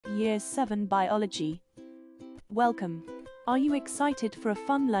Year 7 Biology. Welcome. Are you excited for a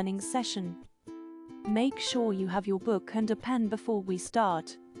fun learning session? Make sure you have your book and a pen before we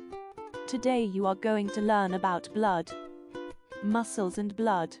start. Today you are going to learn about blood, muscles and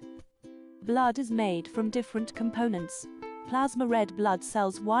blood. Blood is made from different components: plasma, red blood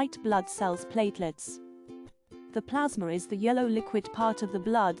cells, white blood cells, platelets. The plasma is the yellow liquid part of the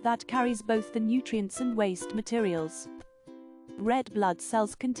blood that carries both the nutrients and waste materials. Red blood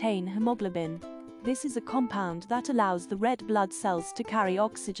cells contain hemoglobin. This is a compound that allows the red blood cells to carry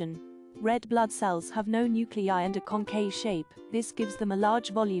oxygen. Red blood cells have no nuclei and a concave shape. This gives them a large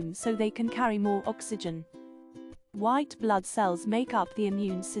volume so they can carry more oxygen. White blood cells make up the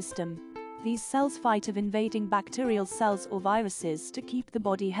immune system. These cells fight off invading bacterial cells or viruses to keep the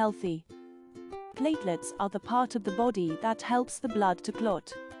body healthy. Platelets are the part of the body that helps the blood to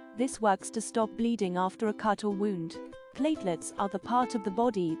clot. This works to stop bleeding after a cut or wound. Platelets are the part of the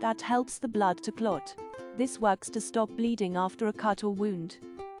body that helps the blood to clot. This works to stop bleeding after a cut or wound.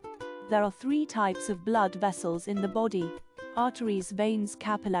 There are 3 types of blood vessels in the body: arteries, veins,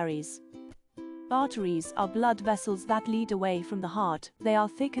 capillaries. Arteries are blood vessels that lead away from the heart. They are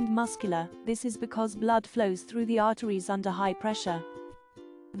thick and muscular. This is because blood flows through the arteries under high pressure.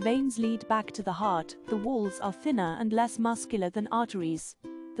 Veins lead back to the heart. The walls are thinner and less muscular than arteries.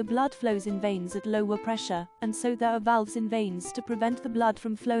 The blood flows in veins at lower pressure, and so there are valves in veins to prevent the blood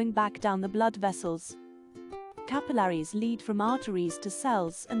from flowing back down the blood vessels. Capillaries lead from arteries to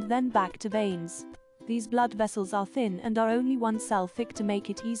cells and then back to veins. These blood vessels are thin and are only 1 cell thick to make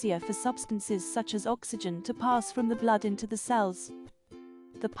it easier for substances such as oxygen to pass from the blood into the cells.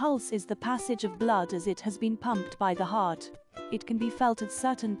 The pulse is the passage of blood as it has been pumped by the heart. It can be felt at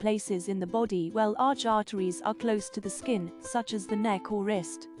certain places in the body, while large arteries are close to the skin, such as the neck or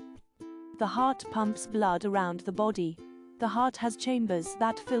wrist. The heart pumps blood around the body. The heart has chambers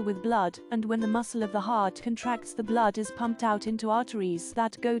that fill with blood, and when the muscle of the heart contracts, the blood is pumped out into arteries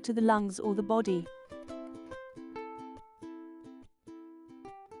that go to the lungs or the body.